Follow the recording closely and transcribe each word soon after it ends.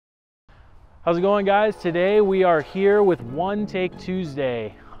How's it going, guys? Today we are here with One Take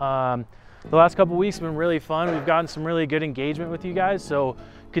Tuesday. The last couple weeks have been really fun. We've gotten some really good engagement with you guys, so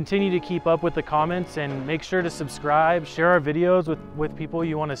continue to keep up with the comments and make sure to subscribe, share our videos with people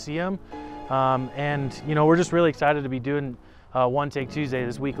you want to see them. And you know, we're just really excited to be doing One Take Tuesday,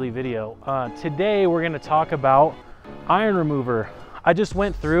 this weekly video. Today we're going to talk about iron remover. I just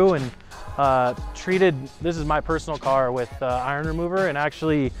went through and treated, this is my personal car, with iron remover, and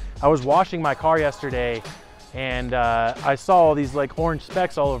actually I was washing my car yesterday and I saw all these like orange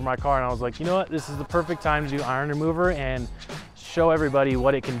specks all over my car, and I was like, you know what, this is the perfect time to do iron remover and show everybody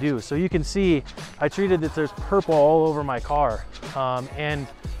what it can do. So you can see I treated that there's purple all over my car, and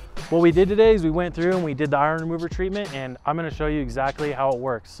what we did today is we went through and we did the iron remover treatment, and I'm going to show you exactly how it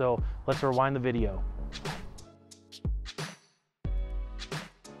works. So let's rewind the video.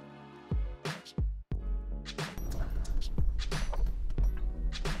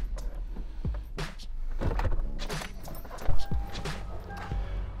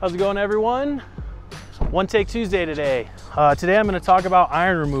 How's it going, everyone? One Take Tuesday today. Today I'm going to talk about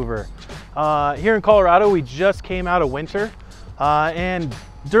iron remover. Here in Colorado, we just came out of winter, and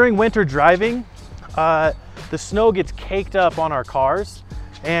during winter driving, the snow gets caked up on our cars,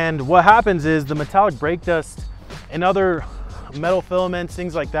 and what happens is the metallic brake dust and other metal filaments,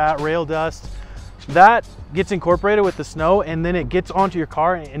 things like that, rail dust, that gets incorporated with the snow, and then it gets onto your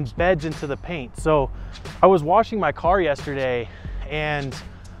car and embeds into the paint. So I was washing my car yesterday, and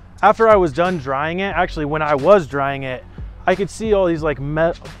after I was done drying it, actually when I was drying it, I could see all these like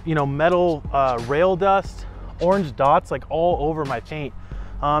metal rail dust, orange dots like all over my paint.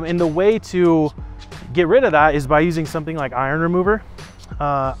 And the way to get rid of that is by using something like iron remover.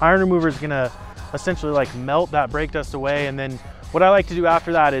 Iron remover is gonna essentially like melt that brake dust away, and then what I like to do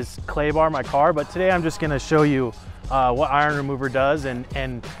after that is clay bar my car. But today I'm just gonna show you what iron remover does,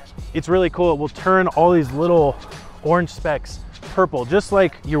 and it's really cool. It will turn all these little orange specks purple, just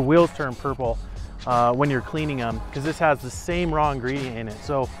like your wheels turn purple when you're cleaning them, because this has the same raw ingredient in it.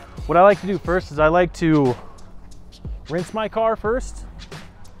 So what I like to do first is I like to rinse my car first.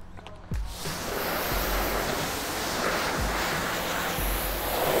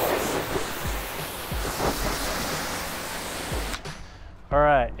 All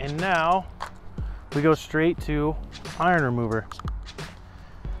right, and now we go straight to iron remover.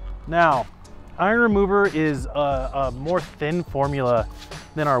 Now, iron remover is a more thin formula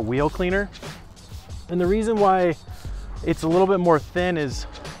than our wheel cleaner. And the reason why it's a little bit more thin is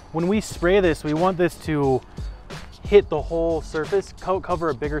when we spray this, we want this to hit the whole surface, cover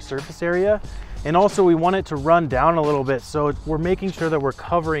a bigger surface area. And also we want it to run down a little bit. So we're making sure that we're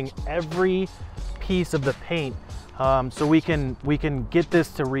covering every piece of the paint, so we can get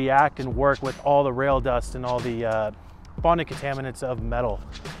this to react and work with all the rail dust and all the bonded contaminants of metal.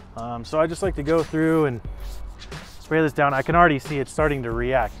 So I just like to go through and spray this down. I can already see it starting to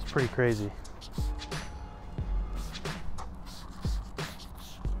react. It's pretty crazy.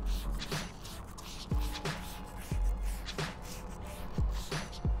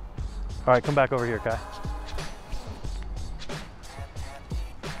 All right, come back over here, Kai.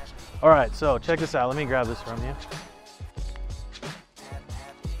 All right, so check this out. Let me grab this from you.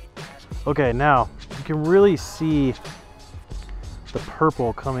 Okay, now you can really see the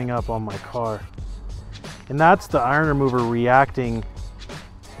purple coming up on my car, and that's the iron remover reacting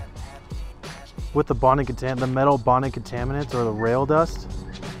with the metal bonded contaminants or the rail dust.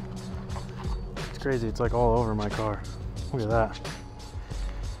 It's crazy. It's like all over my car. Look at that.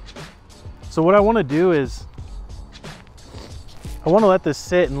 So what I want to do is I want to let this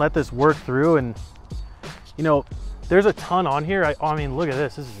sit and let this work through, and you know, there's a ton on here. I mean, look at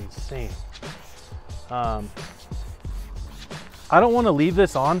this. This is insane. I don't want to leave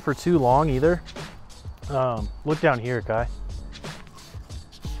this on for too long either. Look down here, Kai.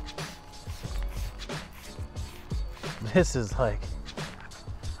 This is like,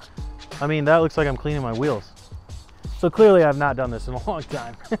 I mean, that looks like I'm cleaning my wheels. So clearly I've not done this in a long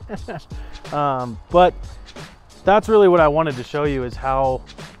time. But that's really what I wanted to show you, is how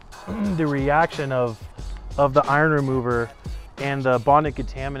the reaction of the iron remover and the bonded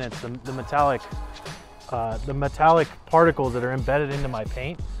contaminants, the metallic particles that are embedded into my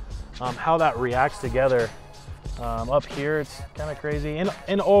paint, how that reacts together. Up here, it's kind of crazy.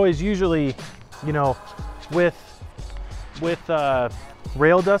 And always, usually, you know, with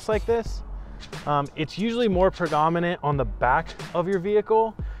rail dust like this, it's usually more predominant on the back of your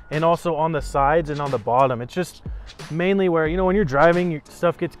vehicle and also on the sides and on the bottom. It's just mainly where, you know, when you're driving, your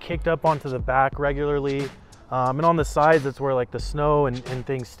stuff gets kicked up onto the back regularly. And on the sides, that's where like the snow and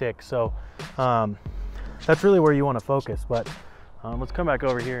things stick. So that's really where you want to focus. But let's come back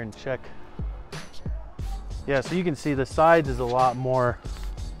over here and check Yeah, so you can see the sides is a lot more,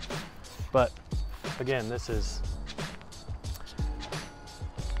 but again, this is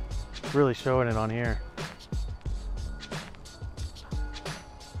really showing it on here.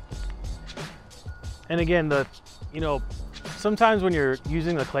 And again, sometimes when you're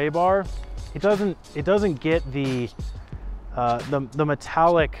using the clay bar, it doesn't get the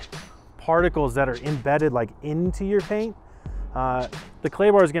metallic particles that are embedded like into your paint. The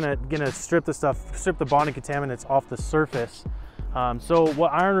clay bar is gonna strip the bonding contaminants off the surface. So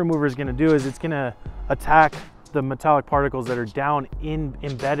what iron remover is gonna do is it's gonna attack the metallic particles that are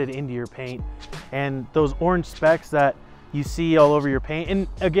embedded into your paint, and those orange specks that you see all over your paint. And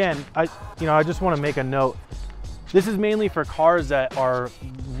again, I just want to make a note. This is mainly for cars that are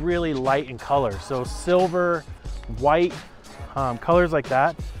really light in color. So silver, white, colors like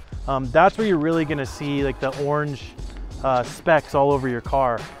that. That's where you're really gonna see like the orange specks all over your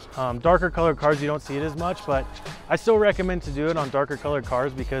car. Darker colored cars, you don't see it as much, but I still recommend to do it on darker colored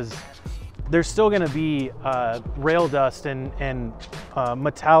cars because there's still gonna be rail dust and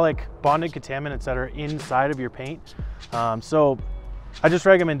metallic bonded contaminants that are inside of your paint. So I just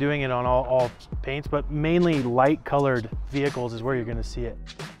recommend doing it on all paints, but mainly light colored vehicles is where you're gonna see it.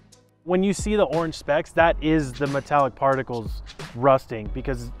 When you see the orange specks, that is the metallic particles rusting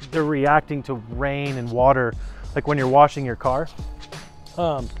because they're reacting to rain and water, like when you're washing your car.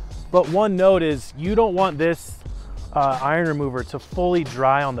 But one note is you don't want this iron remover to fully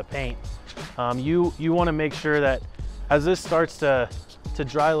dry on the paint. You want to make sure that as this starts to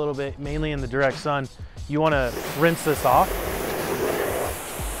dry a little bit, mainly in the direct sun, you want to rinse this off.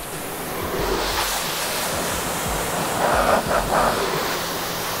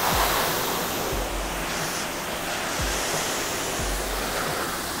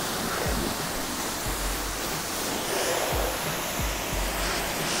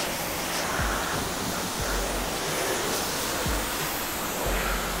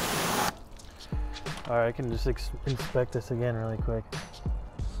 All right, I can just inspect this again really quick.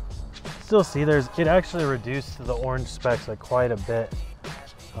 Still see it actually reduced the orange specks like quite a bit,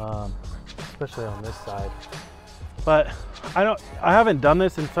 especially on this side. But I haven't done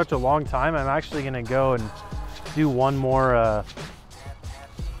this in such a long time. I'm actually gonna go and do one more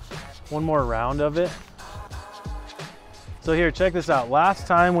round of it. So here, check this out. Last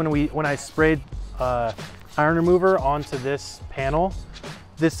time when I sprayed iron remover onto this panel,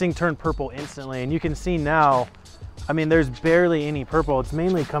 this thing turned purple instantly, and you can see now, I mean, there's barely any purple. It's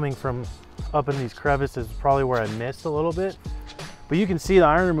mainly coming from up in these crevices, probably where I missed a little bit. But you can see the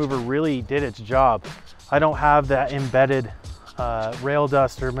iron remover really did its job. I don't have that embedded rail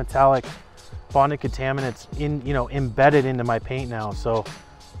dust or metallic bonded contaminants embedded into my paint now. So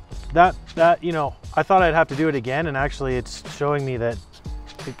that I thought I'd have to do it again, and actually it's showing me that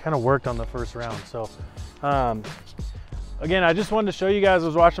it kind of worked on the first round. So again, I just wanted to show you guys, I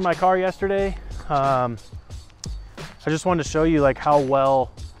was washing my car yesterday. I just wanted to show you like how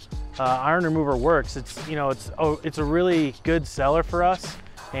well iron remover works. It's a really good seller for us,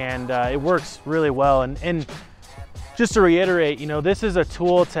 and it works really well. And just to reiterate, this is a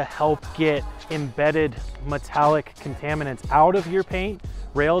tool to help get embedded metallic contaminants out of your paint,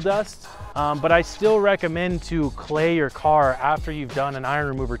 rail dust. But I still recommend to clay your car after you've done an iron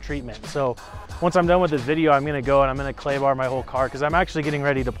remover treatment. So once I'm done with this video, I'm gonna go and I'm gonna clay bar my whole car because I'm actually getting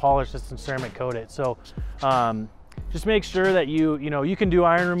ready to polish this and ceramic coat it. So just make sure that you can do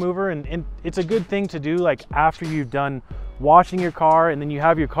iron remover, and it's a good thing to do like after you've done washing your car and then you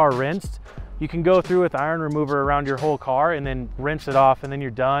have your car rinsed. You can go through with iron remover around your whole car and then rinse it off, and then you're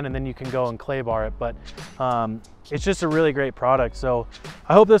done, and then you can go and clay bar it. But it's just a really great product. So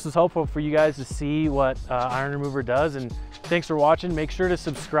I hope this was helpful for you guys to see what iron remover does, and thanks for watching. Make sure to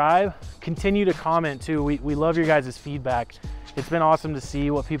subscribe, continue to comment too. We love your guys' feedback. It's been awesome to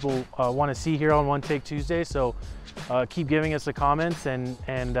see what people want to see here on One Take Tuesday. So keep giving us the comments, and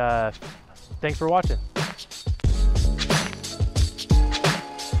thanks for watching.